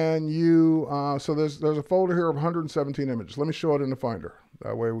 and you, so there's a folder here of 117 images. Let me show it in the Finder.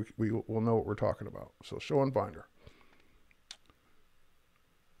 That way we will know what we're talking about. So show in Finder.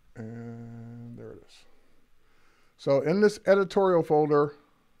 And there it is. So in this editorial folder,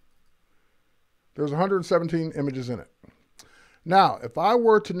 there's 117 images in it. Now, if I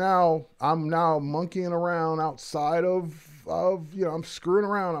were to I'm now monkeying around outside of I'm screwing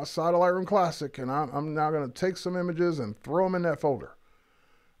around outside of Lightroom Classic, and I'm now going to take some images and throw them in that folder.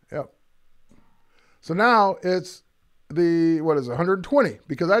 Yep. So now it's 120,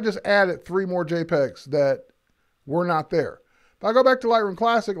 because I just added 3 more JPEGs that were not there. If I go back to Lightroom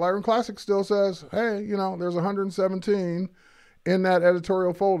Classic still says, hey, there's 117 in that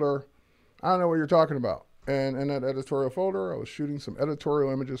editorial folder. I don't know what you're talking about. And in that editorial folder, I was shooting some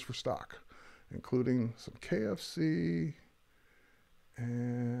editorial images for stock, including some KFC.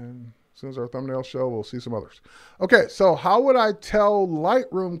 And as soon as our thumbnail show, we'll see some others. Okay, so how would I tell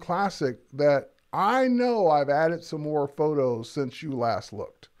Lightroom Classic that I know I've added some more photos since you last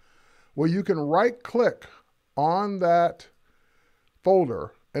looked. Well, you can right click on that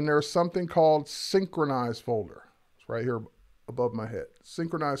folder and there's something called synchronize folder. It's right here above my head,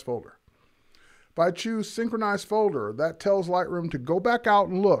 synchronize folder. If I choose synchronize folder, that tells Lightroom to go back out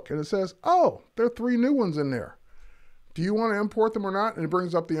and look, and it says, oh, there are 3 new ones in there. Do you want to import them or not? And it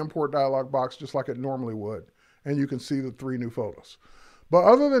brings up the import dialog box just like it normally would, and you can see the 3 new photos. But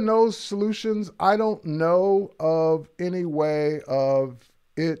other than those solutions, I don't know of any way of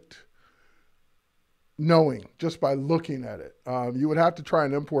it knowing just by looking at it. You would have to try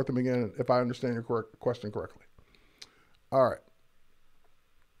and import them again if I understand your question correctly. All right.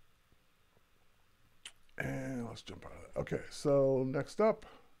 And let's jump out of that. Okay, so next up.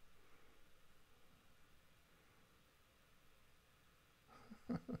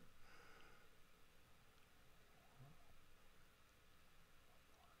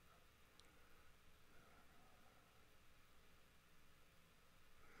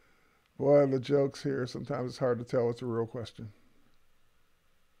 Boy, the jokes here, sometimes it's hard to tell what's a real question.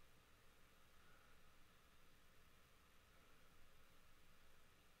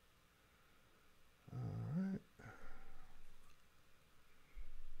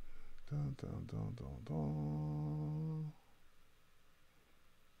 Dun, dun, dun, dun, dun.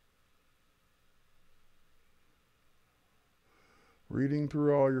 Reading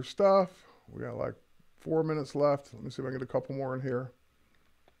through all your stuff. We got like 4 minutes left. Let me see if I can get a couple more in here.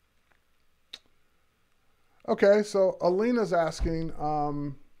 Okay, so Alina's asking,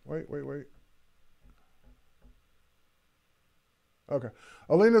 wait. Okay,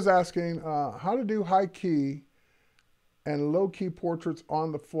 Alina's asking how to do high key and low key portraits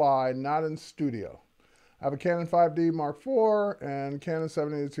on the fly, not in studio. I have a Canon 5D Mark IV and Canon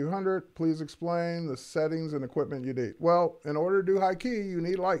 70-200. Please explain the settings and equipment you need. Well, in order to do high key, you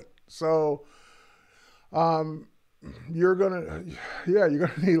need light. So you're gonna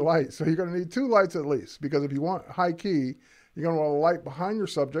need light. So you're gonna need 2 lights at least, because if you want high key, you're gonna want a light behind your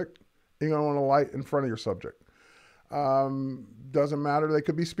subject, you're gonna want a light in front of your subject. Doesn't matter, they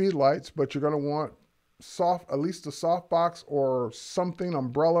could be speed lights, but you're gonna want at least a softbox or something,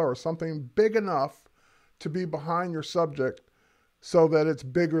 umbrella or something big enough to be behind your subject so that it's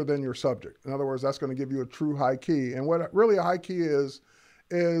bigger than your subject. In other words, that's going to give you a true high key. And what really a high key is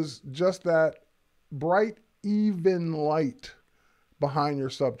just that bright, even light behind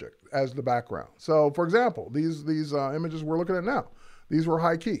your subject as the background. So for example, these images we're looking at now, these were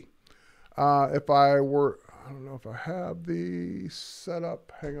high key. If I don't know if I have the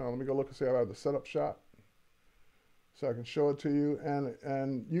setup. Hang on, let me go look and see if I have the setup shot, so I can show it to you.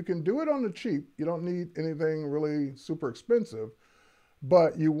 And you can do it on the cheap. You don't need anything really super expensive,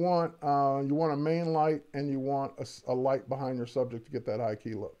 but you want a main light and you want a light behind your subject to get that high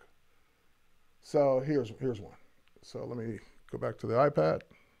key look. So here's one. So let me go back to the iPad.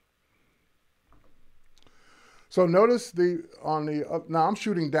 So notice now I'm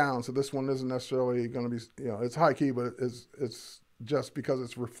shooting down, so this one isn't necessarily going to be, it's high key, but it's just because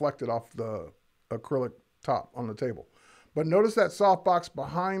it's reflected off the acrylic top on the table. But notice that softbox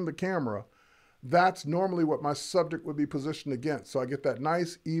behind the camera, that's normally what my subject would be positioned against. So I get that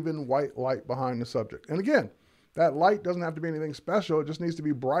nice, even white light behind the subject. And again, that light doesn't have to be anything special. It just needs to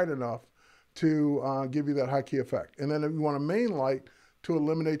be bright enough to give you that high key effect. And then if you want a main light to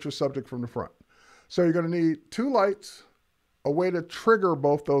eliminate your subject from the front. So you're going to need 2 lights, a way to trigger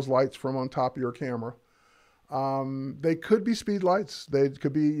both those lights from on top of your camera. They could be speed lights.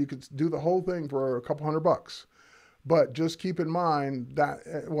 You could do the whole thing for a couple $100. But just keep in mind that,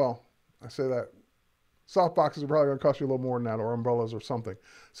 well, I say that softboxes are probably going to cost you a little more than that, or umbrellas or something.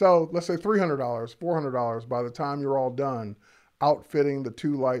 So let's say $300, $400 by the time you're all done outfitting the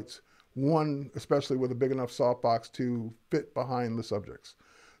 2 lights, one especially with a big enough softbox to fit behind the subjects.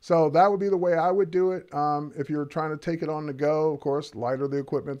 So that would be the way I would do it. If you're trying to take it on the go, of course, the lighter the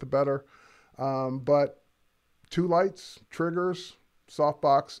equipment, the better. But 2 lights, triggers,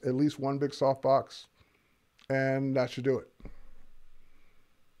 softbox, at least 1 big softbox, and that should do it.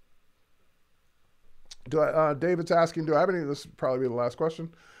 David's asking, do I have any, this will probably be the last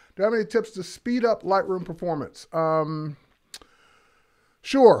question. Do I have any tips to speed up Lightroom performance?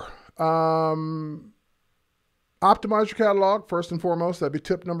 Sure. Optimize your catalog, first and foremost. That'd be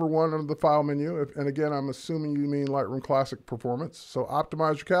tip number 1 under the file menu. And again, I'm assuming you mean Lightroom Classic performance. So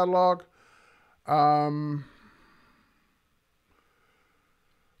optimize your catalog.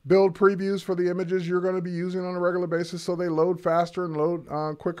 Build previews for the images you're going to be using on a regular basis so they load faster and load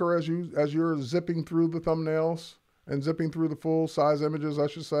quicker as you're zipping through the thumbnails and zipping through the full size images, I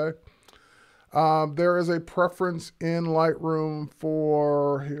should say. There is a preference in Lightroom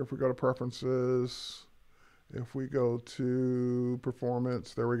for, here, if we go to preferences, if we go to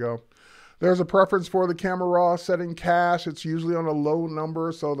performance, there we go. There's a preference for the camera raw setting cache. It's usually on a low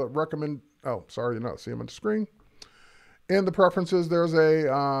number, so the recommend, oh, sorry, you're not seeing them on the screen. In the preferences, there's a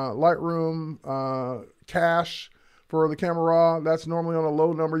Lightroom cache for the camera raw. That's normally on a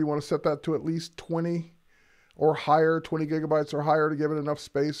low number. You want to set that to at least 20 or higher, 20 gigabytes or higher to give it enough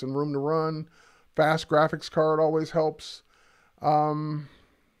space and room to run. Fast graphics card always helps.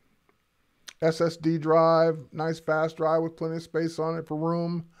 SSD drive, nice fast drive with plenty of space on it for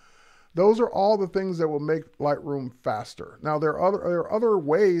room. Those are all the things that will make Lightroom faster. Now, there are other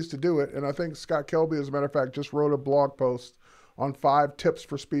ways to do it, and I think Scott Kelby, as a matter of fact, just wrote a blog post on 5 tips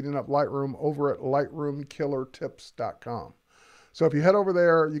for speeding up Lightroom over at lightroomkillertips.com. So if you head over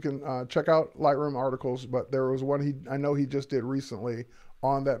there, you can check out Lightroom articles, but there was one I know he just did recently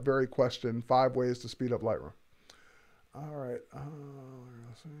on that very question, 5 ways to speed up Lightroom. All right,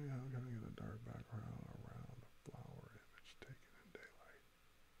 let's see, I'm gonna get a dark background around the flower image taken in daylight.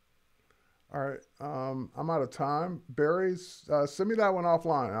 All right, I'm out of time. Barry, send me that one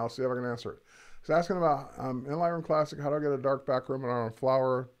offline. I'll see if I can answer it. It's asking about, in Lightroom Classic, how do I get a dark background on a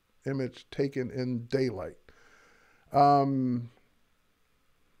flower image taken in daylight?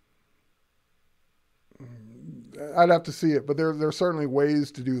 I'd have to see it, but there's certainly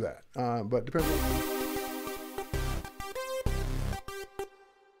ways to do that. But depends on...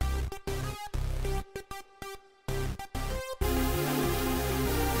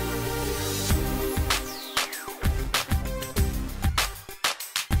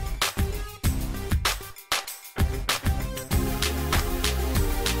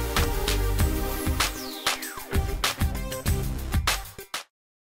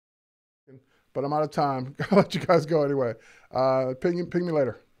 But I'm out of time. I'll let you guys go anyway. Ping me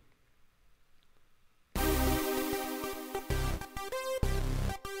later.